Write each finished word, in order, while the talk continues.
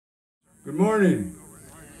Good morning.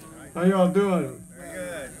 How y'all doing?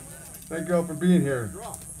 Good. Thank you all for being here.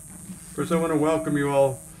 First, I want to welcome you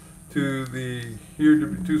all to the here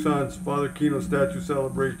to Tucson's Father Kino Statue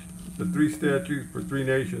celebration, the three statues for three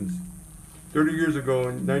nations. 30 years ago,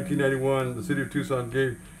 in 1991, the city of Tucson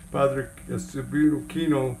gave Father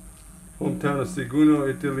Kino, hometown of Segno,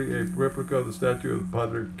 Italy, a replica of the statue of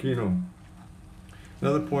Father Kino.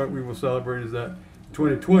 Another point we will celebrate is that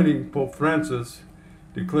 2020, Pope Francis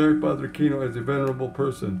declared Father Kino as a venerable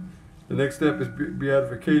person. The next step is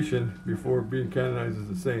beatification before being canonized as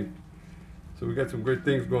a saint. So we got some great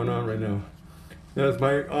things going on right now. Now it's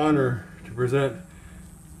my honor to present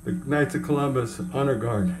the Knights of Columbus Honor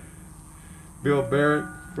Guard. Bill Barrett,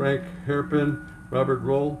 Frank Hairpin, Robert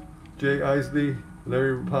Roll, Jay Isley,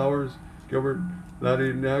 Larry Powers, Gilbert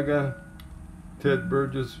Larinaga, Ted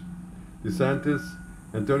Burgess DeSantis,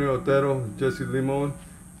 Antonio Otero, Jesse Limon,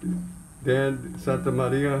 Dan Santa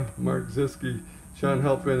Maria, Mark Ziski, Sean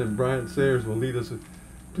Halpin, and Brian Sayers will lead us.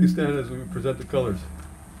 Please stand as we present the colors.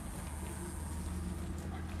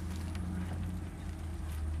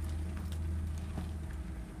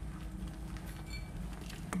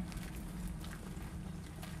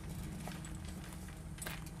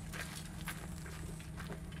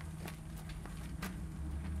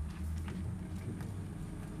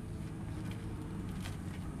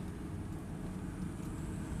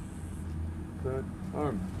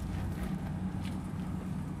 Arm.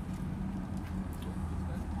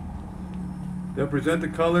 They'll present the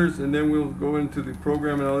colors and then we'll go into the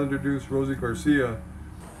program and I'll introduce Rosie Garcia.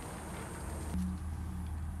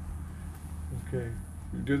 Okay,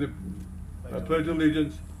 we do I pledge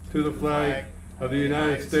allegiance to the flag of the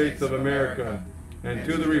United States of America and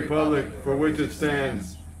to the republic for which it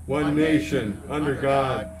stands, one nation, under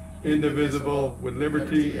God, indivisible, with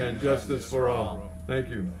liberty and justice for all. Thank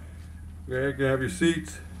you. You can have your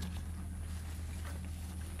seats.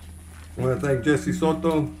 I want to thank Jesse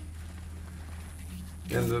Soto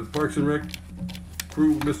and the Parks and Rec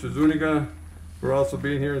crew, Mr. Zuniga, for also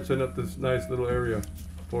being here and setting up this nice little area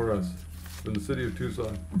for us in the city of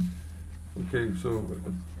Tucson. Okay, so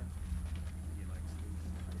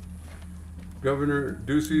Governor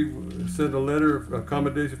Ducey sent a letter of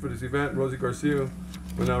accommodation for this event. Rosie Garcia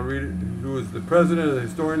will now read it, who is the president and the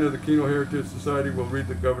historian of the Kino Heritage Society, will read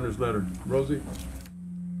the governor's letter. Rosie?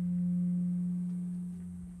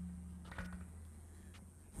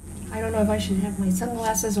 I don't know if I should have my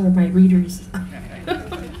sunglasses or my readers.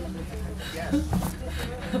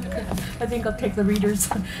 I think I'll take the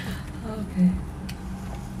readers. Okay.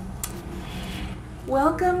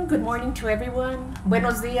 Welcome, good morning to everyone.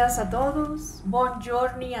 Buenos días a todos.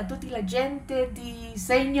 Buongiorno a tutti la gente di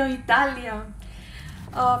Segno Italia.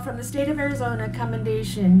 From the state of Arizona,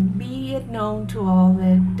 commendation. Be it known to all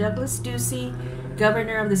that Douglas Ducey,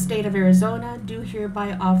 Governor of the state of Arizona, do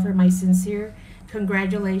hereby offer my sincere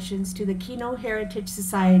congratulations to the Kino Heritage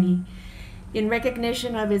Society in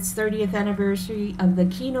recognition of its 30th anniversary of the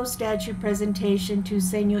Kino Statue presentation to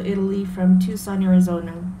Segno, Italy from Tucson,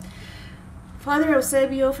 Arizona. Father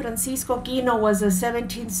Eusebio Francisco Kino was a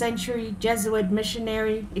 17th century Jesuit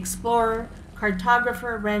missionary, explorer,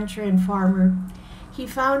 cartographer, rancher, and farmer. He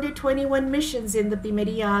founded 21 missions in the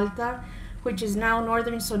Pimeria Alta, which is now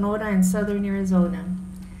northern Sonora and southern Arizona.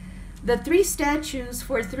 The three statues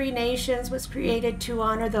for three nations was created to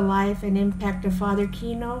honor the life and impact of Father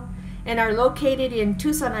Kino and are located in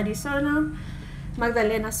Tucson, Arizona,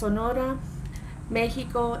 Magdelena, Sonora,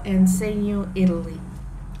 Mexico, and Segno, Italy.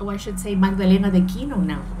 Oh, I should say Magdelena de Kino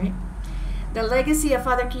now, right? The legacy of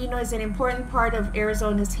Father Kino is an important part of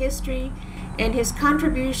Arizona's history, and his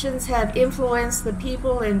contributions have influenced the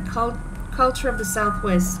people and culture of the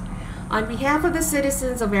Southwest. On behalf of the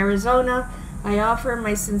citizens of Arizona, I offer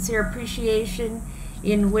my sincere appreciation,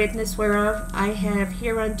 in witness whereof I have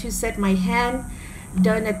hereunto set my hand,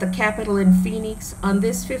 done at the Capitol in Phoenix on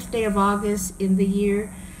this 5th day of August in the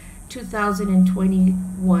year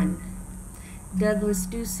 2021. Douglas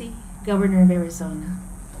Ducey, Governor of Arizona.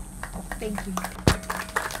 Thank you.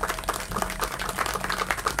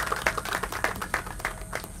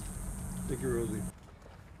 Thank you, Rosie.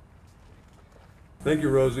 Thank you,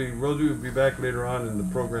 Rosie. Rosie will be back later on in the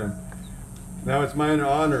program. Now it's my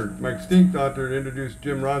honor, my distinct honor, to introduce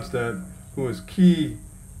Jim Ronstadt, who was key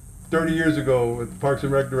 30 years ago with the Parks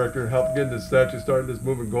and Rec Director and helped get this statue started, this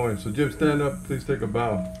movement going. So Jim, stand up, please take a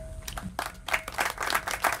bow.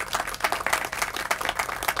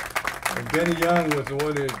 And Benny Young was the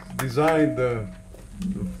one who designed the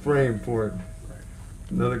frame for it.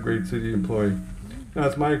 Another great city employee. Now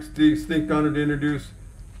it's my distinct honor to introduce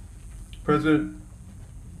President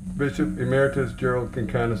Bishop Emeritus Gerald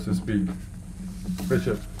Kincanis to speak.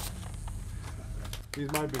 Bishop.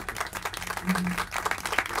 He's my bishop.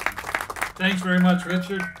 Thanks very much,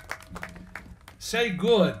 Richard. Say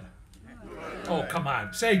good. Oh, come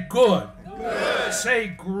on. Say good. Good. Say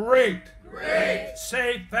great. Great.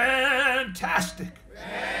 Say fantastic.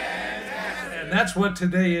 Fantastic. And that's what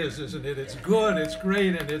today is, isn't it? It's good, it's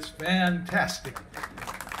great, and it's fantastic.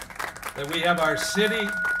 That we have our city,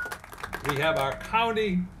 we have our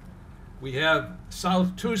county, we have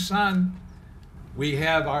South Tucson, we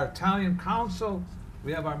have our Italian council,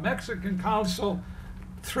 we have our Mexican council,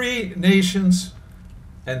 3 nations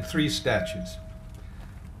and 3 statues.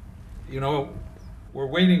 You know, we're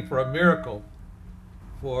waiting for a miracle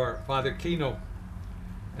for Father Kino.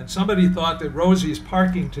 And somebody thought that Rosie's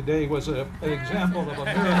parking today was an example of a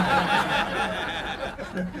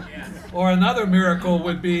miracle. Or another miracle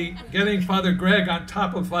would be getting Father Greg on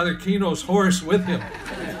top of Father Kino's horse with him.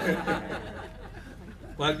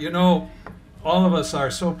 But you know, all of us are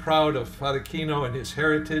so proud of Father Kino and his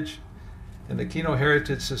heritage. And the Kino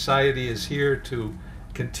Heritage Society is here to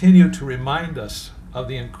continue to remind us of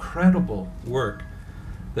the incredible work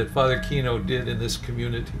that Father Kino did in this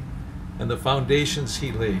community and the foundations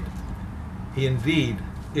he laid. He indeed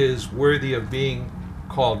is worthy of being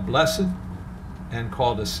called blessed and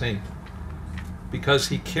called a saint because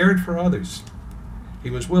he cared for others. He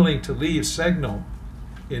was willing to leave Segno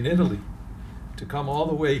in Italy to come all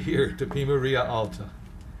the way here to Pimeria Alta,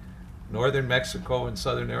 northern Mexico and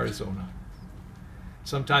southern Arizona.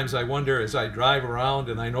 Sometimes I wonder as I drive around,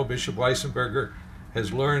 and I know Bishop Weissenberger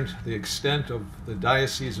has learned the extent of the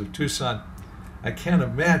Diocese of Tucson, I can't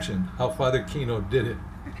imagine how Father Kino did it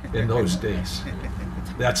in those days.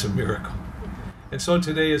 That's a miracle. And so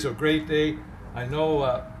today is a great day. I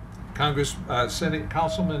know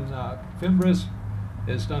Councilman Fimbres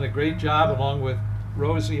has done a great job along with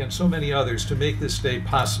Rosie and so many others to make this day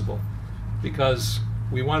possible because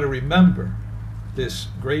we want to remember this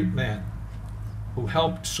great man who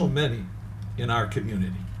helped so many in our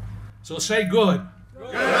community. So say good.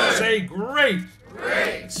 Good. Say great.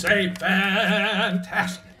 Great. Say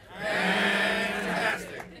fantastic.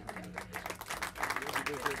 Fantastic.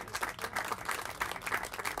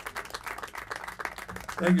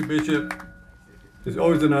 Thank you, Bishop. It's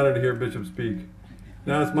always an honor to hear Bishop speak.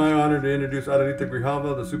 Now it's my honor to introduce Adelita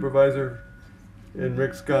Grijalva, the supervisor, and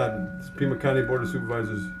Rick Scott, Pima County Board of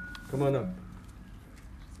Supervisors. Come on up.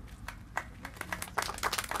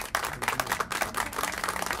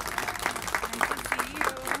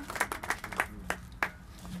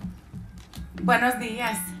 Buenos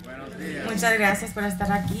días. Muchas gracias por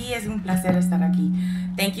estar aquí. Es un placer estar aquí.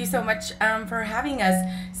 Thank you so much for having us.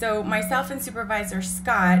 So myself and Supervisor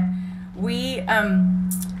Scott, we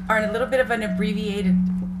are in a little bit of an abbreviated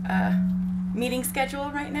meeting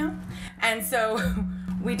schedule right now. And so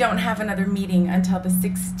we don't have another meeting until the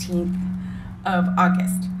 16th of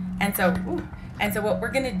August. And so what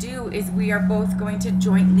we're going to do is we are both going to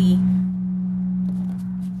jointly.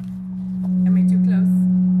 Am I too close?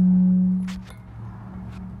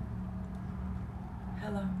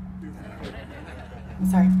 Hello. I'm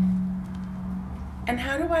sorry. And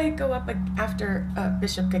how do I go up after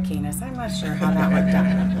Bishop Kakenas? I'm not sure how that worked out.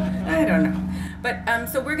 I don't know. But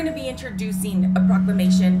so we're going to be introducing a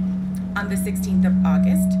proclamation on the 16th of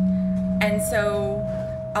August. And so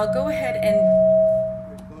I'll go ahead and...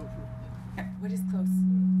 What is close?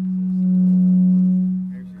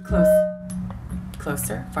 Close.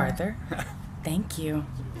 Closer, farther. Thank you.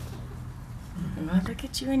 Well, look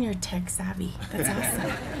at you and your tech savvy. That's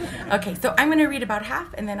awesome. Okay, so I'm going to read about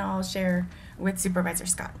half, and then I'll share with Supervisor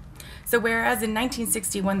Scott. So whereas in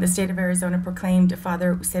 1961, the state of Arizona proclaimed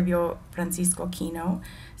Father Eusebio Francisco Kino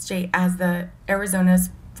as the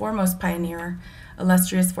Arizona's foremost pioneer,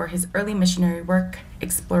 illustrious for his early missionary work,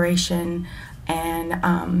 exploration,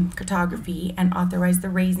 and cartography, and authorized the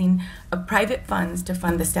raising of private funds to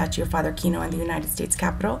fund the statue of Father Kino in the United States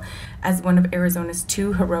Capitol as one of Arizona's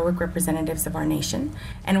 2 heroic representatives of our nation.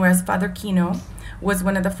 And whereas Father Kino was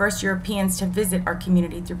one of the first Europeans to visit our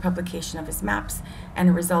community through publication of his maps, and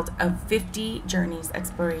a result of 50 journeys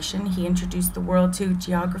exploration, he introduced the world to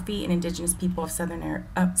geography and indigenous people of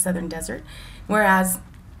southern desert. Whereas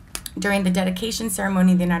during the dedication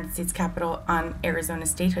ceremony of the United States Capitol on Arizona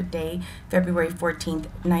Statehood Day, February 14th,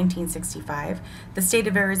 1965, the state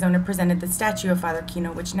of Arizona presented the statue of Father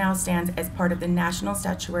Kino, which now stands as part of the National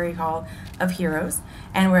Statuary Hall of Heroes.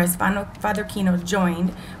 And whereas Father Kino,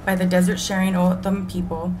 joined by the Desert Sharing O'odham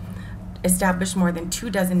people, established more than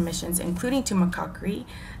 24 missions, including to Macacri,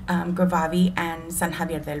 Govavi, and San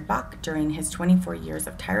Javier del Bac during his 24 years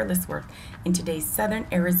of tireless work in today's southern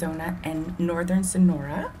Arizona and northern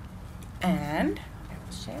Sonora. And I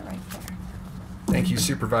will share right there. Thank you,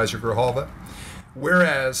 Supervisor Grijalva.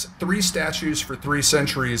 Whereas Three Statues for 3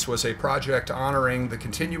 Centuries was a project honoring the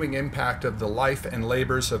continuing impact of the life and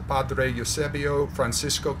labors of Padre Eusebio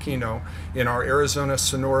Francisco Kino in our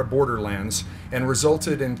Arizona-Sonora borderlands, and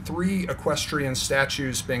resulted in 3 equestrian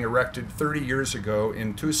statues being erected 30 years ago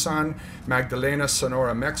in Tucson, Magdelena,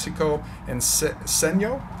 Sonora, Mexico, and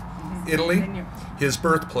Segno, Italy, his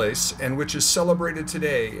birthplace, and which is celebrated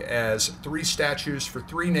today as 3 Statues for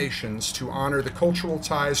 3 Nations to honor the cultural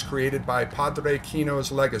ties created by Padre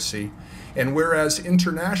Kino's legacy. And whereas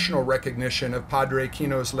international recognition of Padre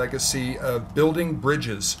Kino's legacy of building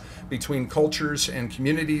bridges between cultures and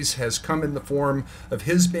communities has come in the form of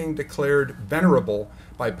his being declared venerable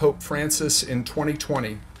by Pope Francis in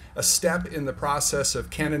 2020, a step in the process of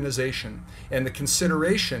canonization, and the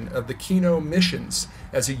consideration of the Kino missions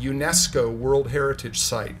as a UNESCO World Heritage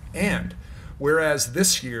Site. And whereas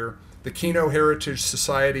this year, the Kino Heritage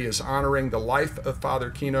Society is honoring the life of Father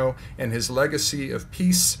Kino and his legacy of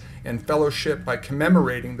peace and fellowship by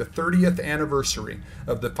commemorating the 30th anniversary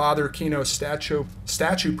of the Father Kino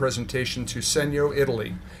statue presentation to Segno,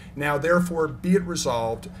 Italy. Now therefore be it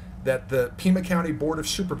resolved that the Pima County Board of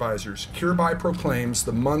Supervisors hereby proclaims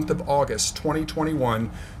the month of August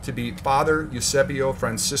 2021 to be Father Eusebio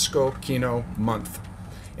Francisco Kino Month,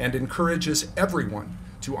 and encourages everyone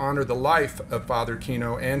to honor the life of Father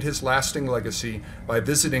Kino and his lasting legacy by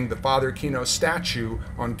visiting the Father Kino statue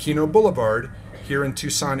on Kino Boulevard here in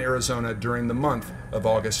Tucson, Arizona during the month of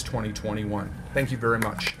August 2021. Thank you very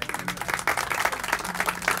much.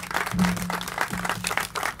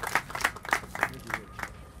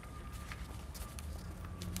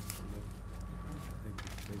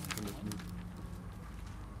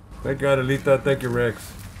 Thank you, Adelita. Thank you,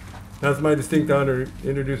 Rex. Now it's my distinct honor to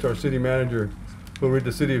introduce our city manager, who will read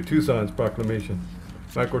the City of Tucson's proclamation.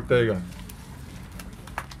 Mike Ortega.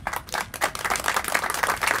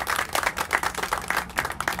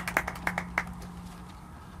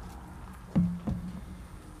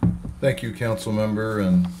 Thank you, Councilmember,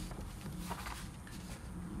 and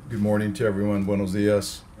good morning to everyone. Buenos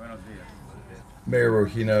dias. Mayor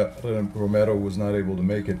Regina Romero was not able to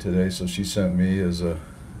make it today, so she sent me as a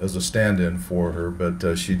stand-in for her,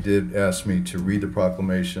 but she did ask me to read the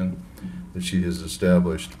proclamation that she has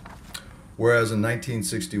established. Whereas in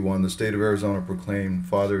 1961, the state of Arizona proclaimed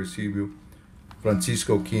Father Eusebio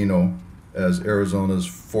Francisco Kino as Arizona's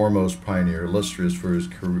foremost pioneer, illustrious for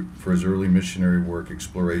his early missionary work,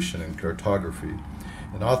 exploration, and cartography,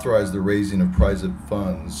 and authorized the raising of private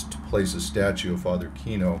funds to place a statue of Father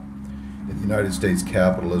Kino in the United States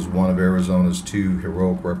Capitol as one of Arizona's 2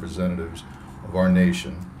 heroic representatives of our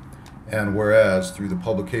nation. And whereas through the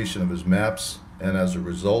publication of his maps and as a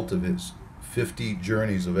result of his 50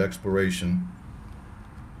 journeys of exploration,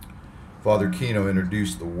 Father Kino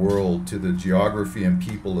introduced the world to the geography and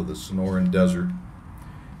people of the Sonoran Desert,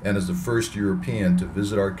 and as the first European to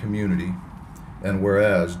visit our community. And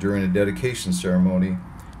whereas during a dedication ceremony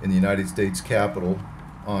in the United States Capitol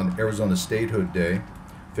on Arizona Statehood Day,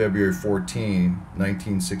 February 14,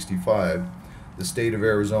 1965, the state of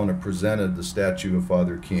Arizona presented the statue of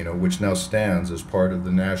Father Kino, which now stands as part of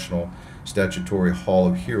the National Statutory Hall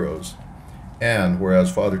of Heroes. And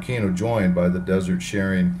whereas Father Kino, joined by the Desert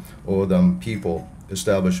Sharing O'odham people,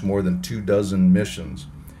 established more than 24 missions,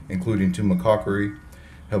 including Tumacacori,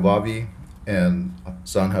 Havavi, and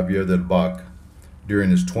San Javier del Bac,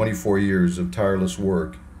 during his 24 years of tireless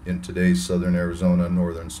work in today's southern Arizona and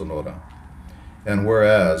northern Sonora. And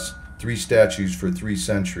whereas Three Statues for 3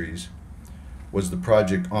 Centuries was the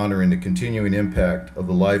project honoring the continuing impact of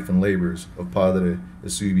the life and labors of Padre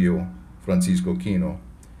Eusebio Francisco Kino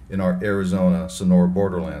in our Arizona-Sonora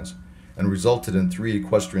borderlands, and resulted in 3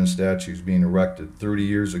 equestrian statues being erected 30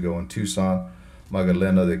 years ago in Tucson,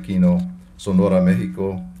 Magdelena de Kino, Sonora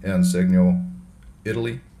Mexico, and Segno,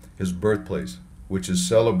 Italy, his birthplace, which is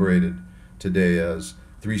celebrated today as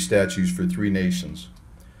 3 Statues for 3 Nations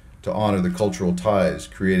to honor the cultural ties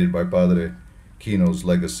created by Padre Kino's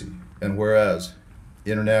legacy. And whereas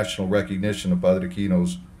international recognition of Padre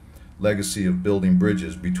Kino's legacy of building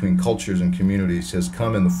bridges between cultures and communities has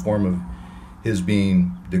come in the form of his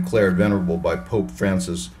being declared venerable by Pope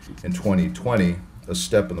Francis in 2020, a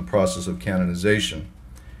step in the process of canonization,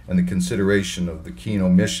 and the consideration of the Kino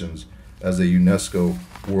missions as a UNESCO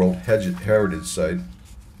World Heritage Site.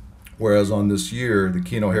 Whereas on this year, the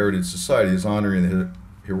Kino Heritage Society is honoring the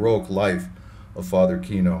heroic life of Father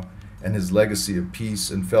Kino and his legacy of peace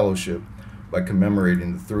and fellowship by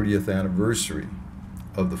commemorating the 30th anniversary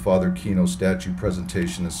of the Father Kino statue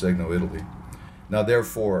presentation in Segno, Italy. Now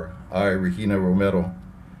therefore, I, Regina Romero,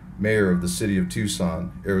 Mayor of the City of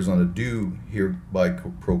Tucson, Arizona, do hereby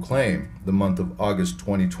proclaim the month of August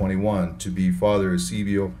 2021 to be Father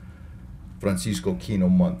Eusebio Francisco Kino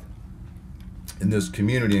Month. In this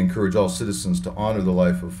community, encourage all citizens to honor the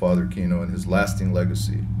life of Father Kino and his lasting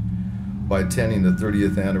legacy by attending the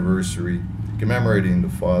 30th anniversary commemorating the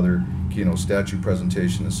Father Kino Statue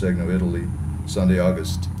presentation in Segno, Italy, Sunday,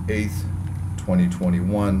 August 8th,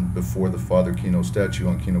 2021, before the Father Kino Statue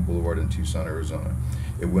on Kino Boulevard in Tucson, Arizona.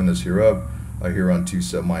 In witness hereof, I hereunto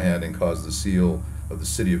set my hand and cause the seal of the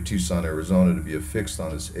City of Tucson, Arizona to be affixed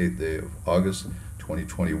on this 8th day of August,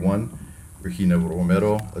 2021. Regina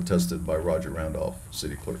Romero, attested by Roger Randolph,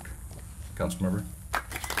 City Clerk. Councilmember.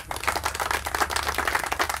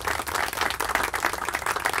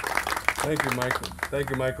 Thank you, Michael. Thank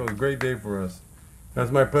you, Michael. It's a great day for us.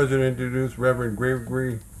 It's my pleasure to introduce Reverend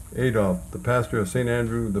Gregory Adolph, the pastor of St.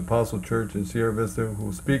 Andrew, the Apostle Church in Sierra Vista, who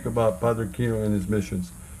will speak about Padre Kino and his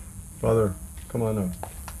missions. Father, come on up.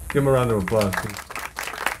 Give him a round of applause, please.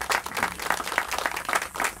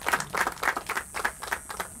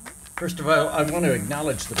 First of all, I want to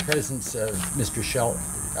acknowledge the presence of Mr.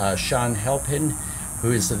 Sean Halpin,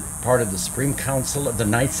 who is a part of the Supreme Council of the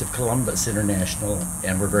Knights of Columbus International,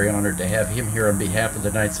 and we're very honored to have him here on behalf of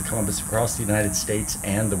the Knights of Columbus across the United States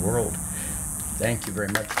and the world. Thank you very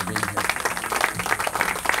much for being here.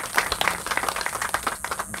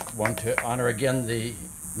 Want to honor again the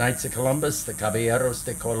Knights of Columbus, the Caballeros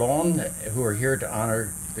de Colón, who are here to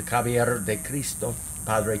honor the Caballero de Cristo,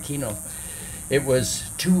 Padre Kino. It was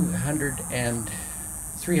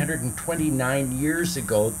 329 years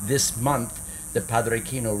ago this month that Padre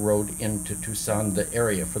Kino rode into Tucson, the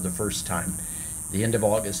area, for the first time. The end of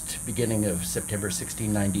August, beginning of September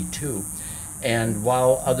 1692. And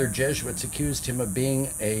while other Jesuits accused him of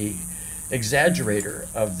being an exaggerator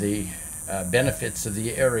of the benefits of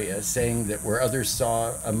the area, saying that where others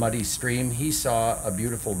saw a muddy stream, he saw a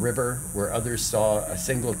beautiful river. Where others saw a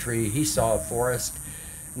single tree, he saw a forest.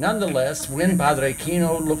 Nonetheless, when Padre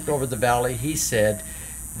Kino looked over the valley, he said,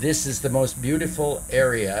 "This is the most beautiful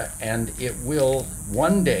area, and it will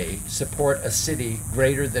one day support a city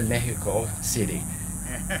greater than Mexico City."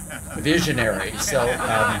 Visionary. So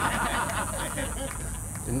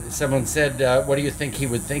someone said, what do you think he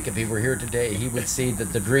would think if he were here today? He would see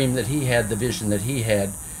that the dream that he had, the vision that he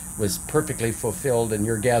had, was perfectly fulfilled, and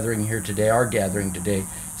your gathering here today, our gathering today,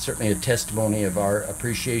 certainly a testimony of our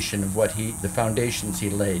appreciation of what the foundations he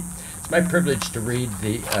laid. It's my privilege to read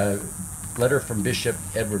the letter from Bishop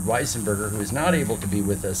Edward Weisenberger, who is not able to be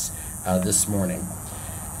with us this morning.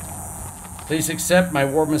 Please accept my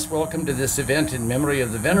warmest welcome to this event in memory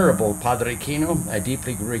of the Venerable Padre Kino. I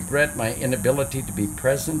deeply regret my inability to be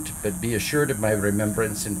present, but be assured of my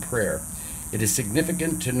remembrance in prayer. It is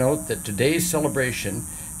significant to note that today's celebration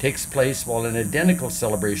takes place while an identical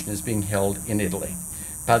celebration is being held in Italy,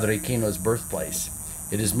 Padre Kino's birthplace.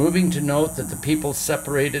 It is moving to note that the people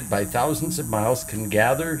separated by thousands of miles can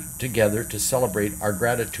gather together to celebrate our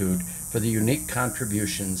gratitude for the unique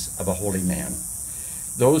contributions of a holy man.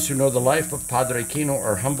 Those who know the life of Padre Kino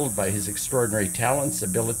are humbled by his extraordinary talents,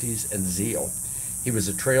 abilities, and zeal. He was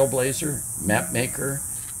a trailblazer, map maker,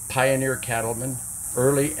 pioneer cattleman,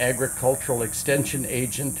 early agricultural extension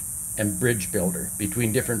agent, and bridge builder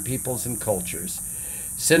between different peoples and cultures.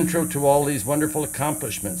 Central to all these wonderful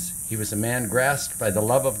accomplishments, he was a man grasped by the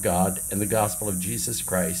love of God and the gospel of Jesus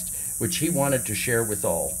Christ, which he wanted to share with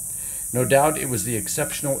all. No doubt it was the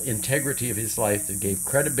exceptional integrity of his life that gave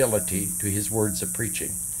credibility to his words of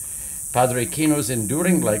preaching. Padre Kino's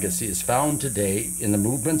enduring legacy is found today in the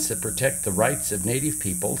movements that protect the rights of native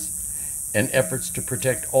peoples and efforts to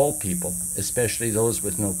protect all people, especially those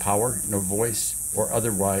with no power, no voice, or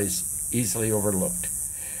otherwise easily overlooked.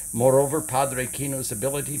 Moreover, Padre Kino's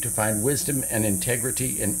ability to find wisdom and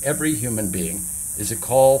integrity in every human being is a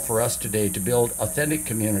call for us today to build authentic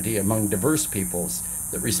community among diverse peoples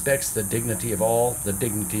that respects the dignity of all, the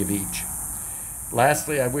dignity of each.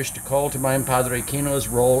 Lastly, I wish to call to mind Padre Kino's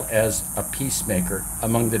role as a peacemaker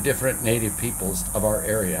among the different native peoples of our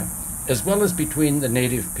area, as well as between the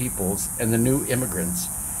native peoples and the new immigrants.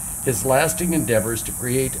 His lasting endeavors to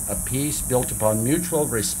create a peace built upon mutual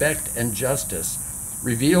respect and justice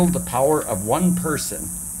revealed the power of one person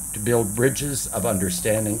to build bridges of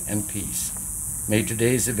understanding and peace. May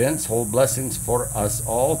today's events hold blessings for us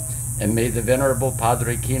all, and may the Venerable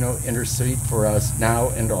Padre Kino intercede for us now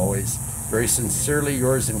and always. Very sincerely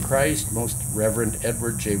yours in Christ, Most Reverend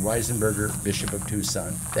Edward J. Weisenberger, Bishop of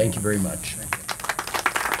Tucson. Thank you very much.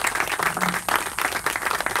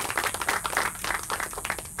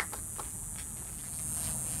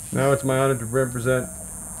 Now it's my honor to present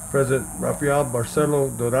President Rafael Barcelo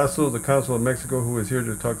Dorazo, the Council of Mexico, who is here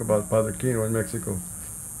to talk about Father Kino in Mexico.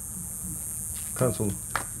 Council,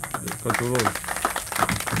 Control.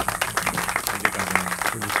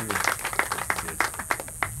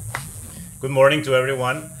 Good morning to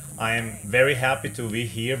everyone. I am very happy to be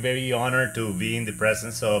here, very honored to be in the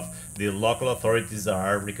presence of the local authorities that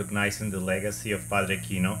are recognizing the legacy of Padre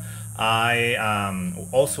Kino. I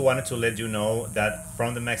also wanted to let you know that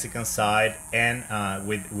from the Mexican side and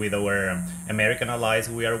with our American allies,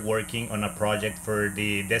 we are working on a project for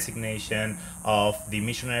the designation of the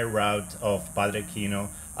missionary route of Padre Kino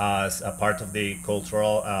as a part of the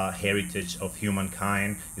cultural heritage of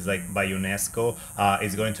humankind. It's like by UNESCO.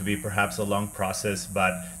 It's going to be perhaps a long process,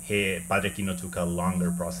 but Padre Kino took a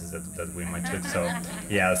longer process that we might took. So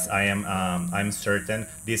yes, I'm certain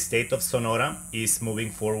the state of Sonora is moving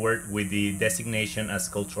forward with the designation as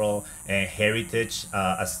cultural heritage,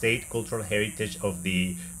 a state cultural heritage of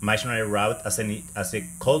the missionary route as a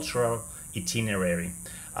cultural itinerary,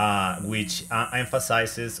 which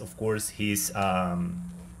emphasizes, of course, his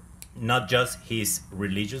not just his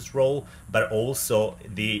religious role, but also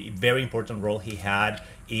the very important role he had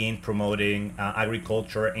in promoting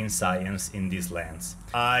agriculture and science in these lands.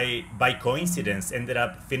 I, by coincidence, ended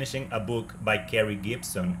up finishing a book by Carrie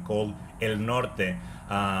Gibson called El Norte,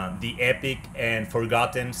 the epic and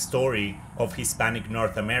forgotten story of Hispanic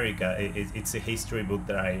North America. It's a history book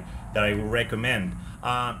that I recommend.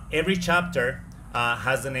 Every chapter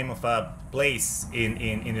has the name of a place in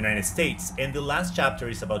the United States, and the last chapter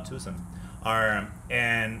is about Tucson.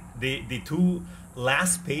 And the two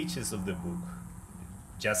last pages of the book,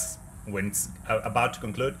 just when it's about to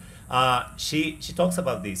conclude, she talks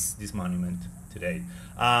about this monument today.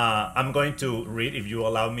 I'm going to read, if you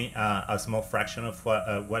allow me, a small fraction of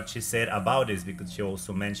what she said about this, because she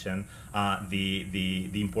also mentioned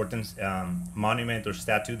the important monument or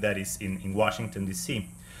statue that is in Washington, D.C.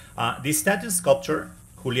 The statue sculptor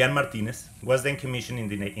Julian Martinez was then commissioned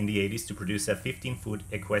in the 80s to produce a 15-foot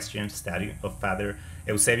equestrian statue of Father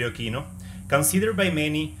Eusebio Kino, considered by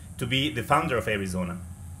many to be the founder of Arizona.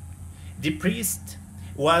 The priest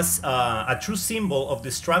was a true symbol of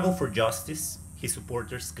the struggle for justice, his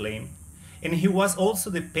supporters claim, and he was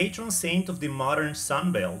also the patron saint of the modern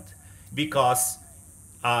Sun Belt because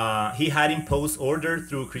he had imposed order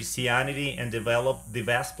through Christianity and developed the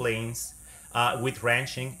vast plains with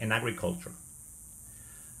ranching and agriculture.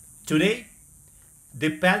 Today,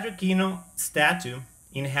 the Padre Kino statue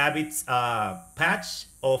inhabits a patch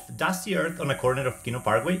of dusty earth on a corner of Kino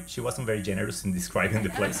Parkway. She wasn't very generous in describing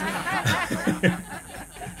the place.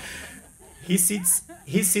 He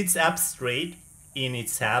sits up straight in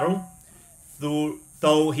its saddle,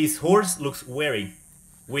 though his horse looks weary,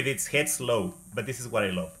 with its head slow, but this is what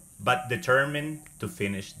I love, but determined to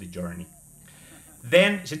finish the journey.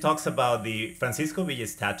 Then she talks about the Francisco Villa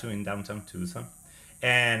statue in downtown Tucson.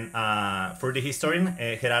 And for the historian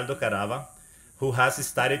Geraldo Carava, who has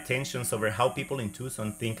studied tensions over how people in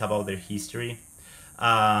Tucson think about their history,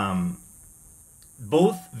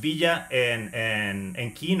 both Villa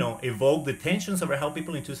and Kino evoke the tensions over how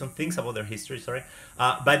people in Tucson think about their history,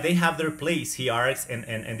 but they have their place, he argues,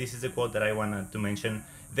 and this is the quote that I wanted to mention.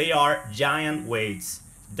 They are giant weights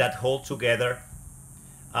that hold together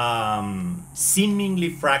seemingly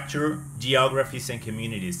fractured geographies and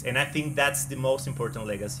communities, and I think that's the most important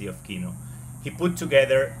legacy of Kino. He put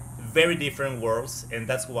together very different worlds, and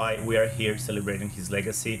that's why we are here celebrating his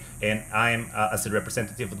legacy. And I'm, as a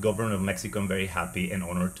representative of the government of Mexico, I'm very happy and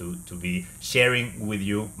honored to be sharing with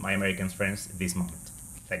you, my American friends, this moment.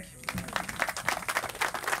 Thank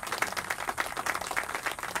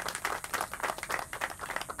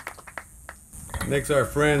you. Next, our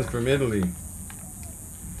friends from Italy.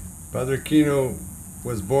 Padre Kino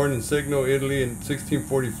was born in Segno, Italy in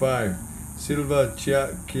 1645. Silva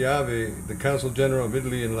Chiave, the Consul General of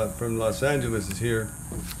Italy from Los Angeles, is here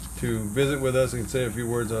to visit with us and say a few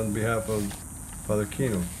words on behalf of Father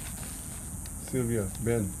Kino. Silvia,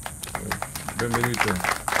 benvenuto.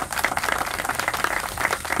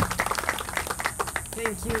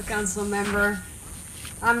 Thank you, Council Member.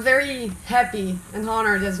 I'm very happy and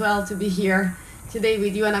honored as well to be here today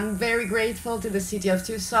with you, and I'm very grateful to the city of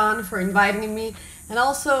Tucson for inviting me and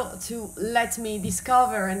also to let me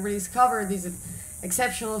discover and rediscover this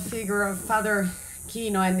exceptional figure of Father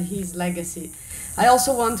Kino and his legacy. I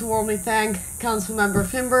also want to warmly thank Councilmember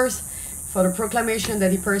Fimbres for the proclamation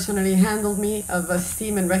that he personally handled me of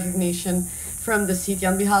esteem and recognition from the city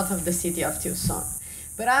on behalf of the city of Tucson.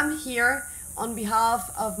 But I'm here on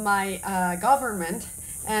behalf of my government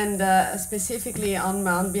and specifically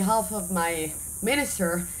on behalf of my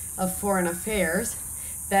Minister of Foreign Affairs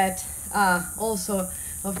that also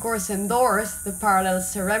of course, endorsed the parallel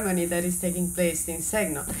ceremony that is taking place in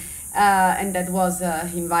Segno, and that was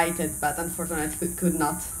invited, but unfortunately could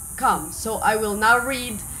not come. So I will now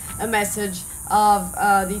read a message of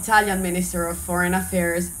the Italian Minister of Foreign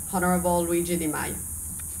Affairs, Honorable Luigi Di Maio.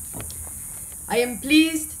 I am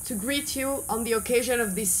pleased to greet you on the occasion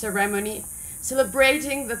of this ceremony,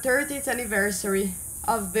 celebrating the 30th anniversary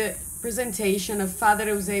of the presentation of Father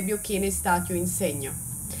Eusebio Kino Statue in Segno.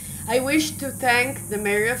 I wish to thank the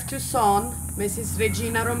Mayor of Tucson, Mrs.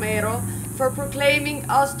 Regina Romero, for proclaiming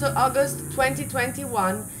August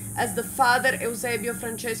 2021 as the Father Eusebio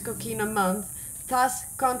Francesco Kino Month, thus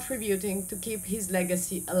contributing to keep his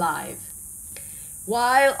legacy alive.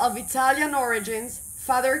 While of Italian origins,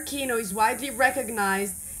 Father Kino is widely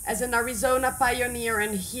recognized as an Arizona pioneer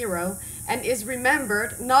and hero, and is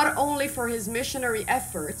remembered not only for his missionary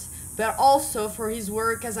efforts, but also for his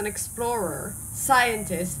work as an explorer,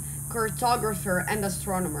 scientist, cartographer, and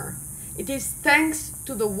astronomer. It is thanks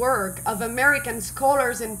to the work of American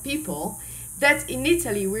scholars and people that in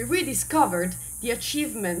Italy we rediscovered the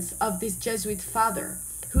achievements of this Jesuit father,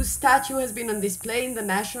 whose statue has been on display in the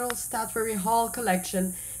National Statuary Hall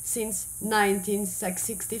collection since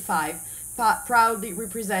 1965, proudly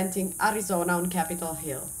representing Arizona on Capitol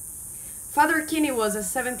Hill. Father Kino was a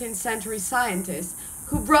 17th century scientist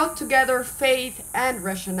who brought together faith and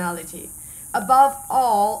rationality. Above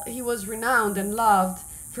all, he was renowned and loved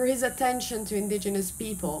for his attention to indigenous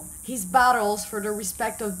people, his battles for the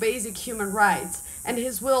respect of basic human rights, and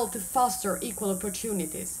his will to foster equal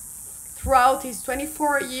opportunities. Throughout his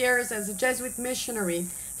 24 years as a Jesuit missionary,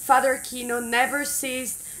 Father Kino never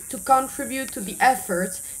ceased to contribute to the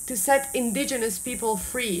efforts to set indigenous people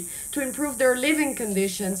free, to improve their living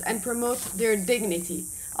conditions and promote their dignity,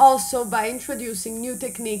 also by introducing new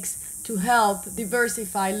techniques to help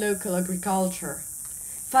diversify local agriculture.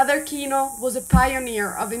 Father Kino was a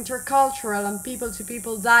pioneer of intercultural and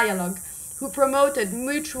people-to-people dialogue who promoted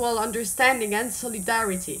mutual understanding and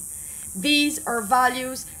solidarity. These are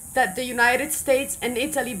values that the United States and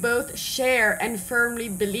Italy both share and firmly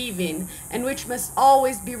believe in, and which must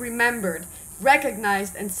always be remembered,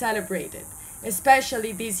 recognized, and celebrated,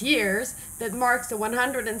 especially these years that marks the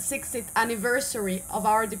 160th anniversary of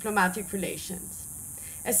our diplomatic relations.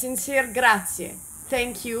 A sincere grazie.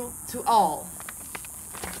 Thank you to all.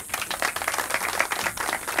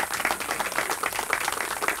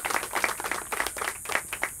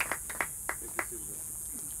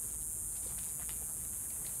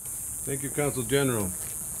 Thank you, Consul General.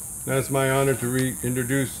 Now it's my honor to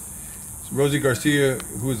reintroduce Rosie Garcia,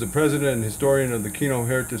 who is the president and historian of the Kino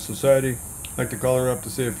Heritage Society. I'd like to call her up to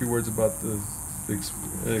say a few words about and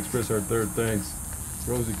express our third thanks.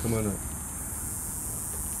 Rosie, come on up.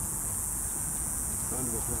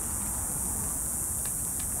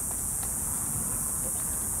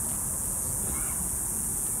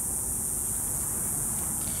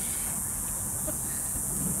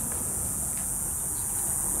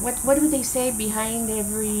 What do they say? Behind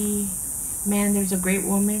every man, there's a great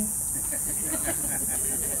woman.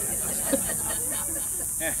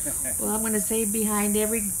 Well, I'm going to say behind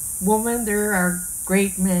every woman, there are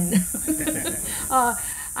great men.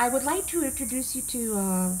 I would like to introduce you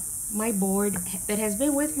to my board that has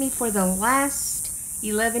been with me for the last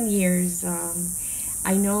 11 years.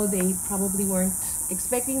 I know they probably weren't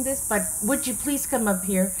expecting this, but would you please come up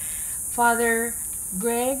here? Father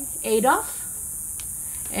Greg Adolph.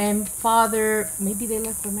 And Father, maybe they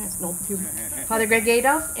left for mass. No, Father Greg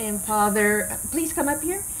Adolph and Father, please come up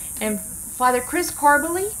here. And Father Chris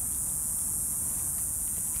Corbally,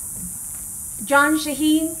 John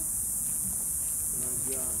Shaheen,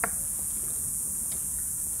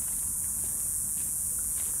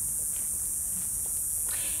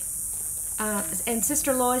 and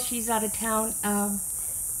Sister Lois, she's out of town.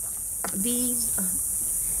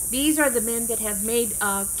 These are the men that have made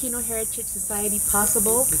Kino Heritage Society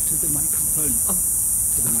possible. Get to the microphone. Oh.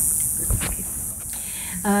 To the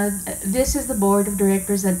microphone. This is the board of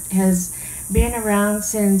directors that has been around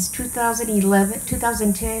since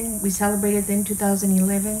 2010. We celebrated in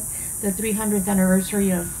 2011 the 300th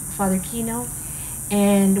anniversary of Father Kino,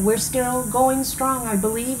 and we're still going strong, I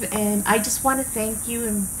believe. And I just want to thank you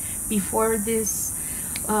and before this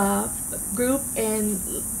group and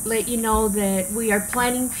let you know that we are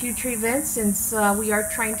planning future events since we are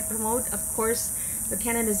trying to promote, of course, the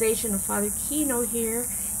canonization of Father Kino here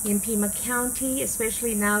in Pima County,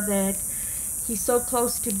 especially now that he's so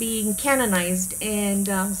close to being canonized. And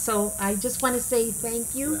so I just want to say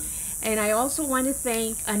thank you. And I also want to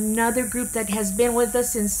thank another group that has been with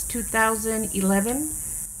us since 2011,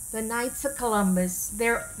 the Knights of Columbus.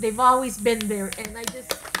 They've always been there, and I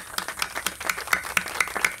just...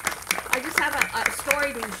 have a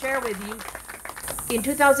story to share with you. In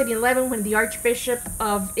 2011, when the Archbishop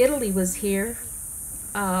of Italy was here,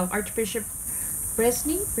 Archbishop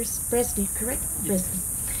Bresni, correct? Yes.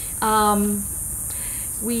 Bresni.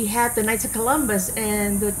 We had the Knights of Columbus,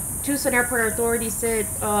 and the Tucson Airport Authority said,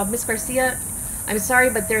 Miss Garcia, I'm sorry,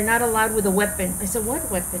 but they're not allowed with a weapon. I said, what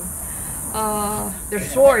weapon? Their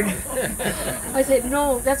sword. I said,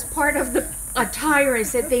 no, that's part of the attire. I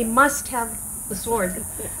said, they must have the sword.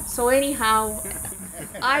 So anyhow,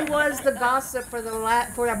 I was the gossip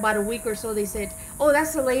for about a week or so. They said, oh,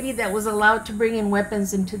 that's the lady that was allowed to bring in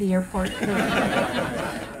weapons into the airport.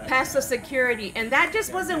 Past the security. And that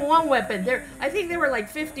just wasn't one weapon. I think there were like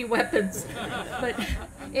 50 weapons. But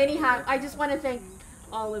anyhow, I just want to thank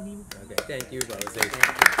all of you. Okay, thank you, Rosie.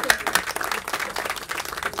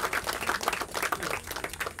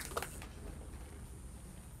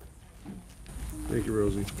 Thank you,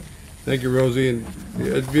 Rosie. Thank you, Rosie. And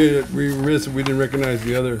we remiss if we didn't recognize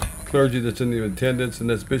the other clergy that's in the attendance, and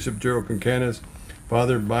that's Bishop Gerald Concanis,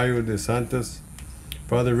 Father Bayo de Santos,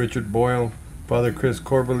 Father Richard Boyle, Father Chris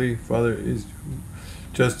Corbally, Father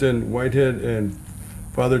Justin Whitehead, and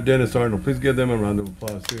Father Dennis Arnold. Please give them a round of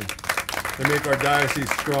applause, too. They make our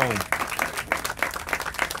diocese strong.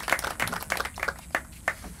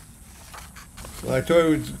 Well, I told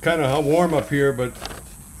you it's kind of warm up here, but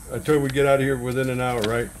I told you we'd get out of here within an hour,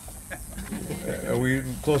 right? Are we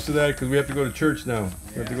close to that? Because we have to go to church now.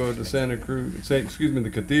 We have to go to the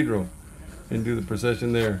cathedral, and do the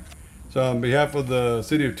procession there. So on behalf of the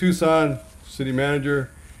City of Tucson, City Manager,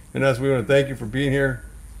 and us, we want to thank you for being here.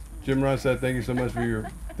 Jim Ronstadt, thank you so much for your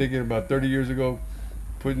thinking about 30 years ago,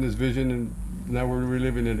 putting this vision, and now we're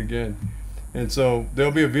reliving it again. And so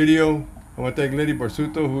there'll be a video. I want to thank Lady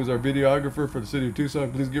Barsuto, who is our videographer for the City of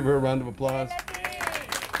Tucson. Please give her a round of applause.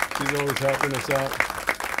 She's always helping us out.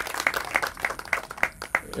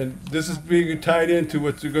 And this is being tied into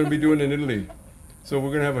what you're going to be doing in Italy. So we're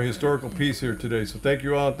going to have a historical piece here today. So thank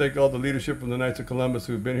you all, and thank all the leadership from the Knights of Columbus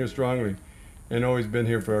who've been here strongly and always been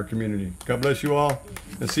here for our community. God bless you all,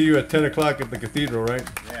 and see you at 10 o'clock at the cathedral, right?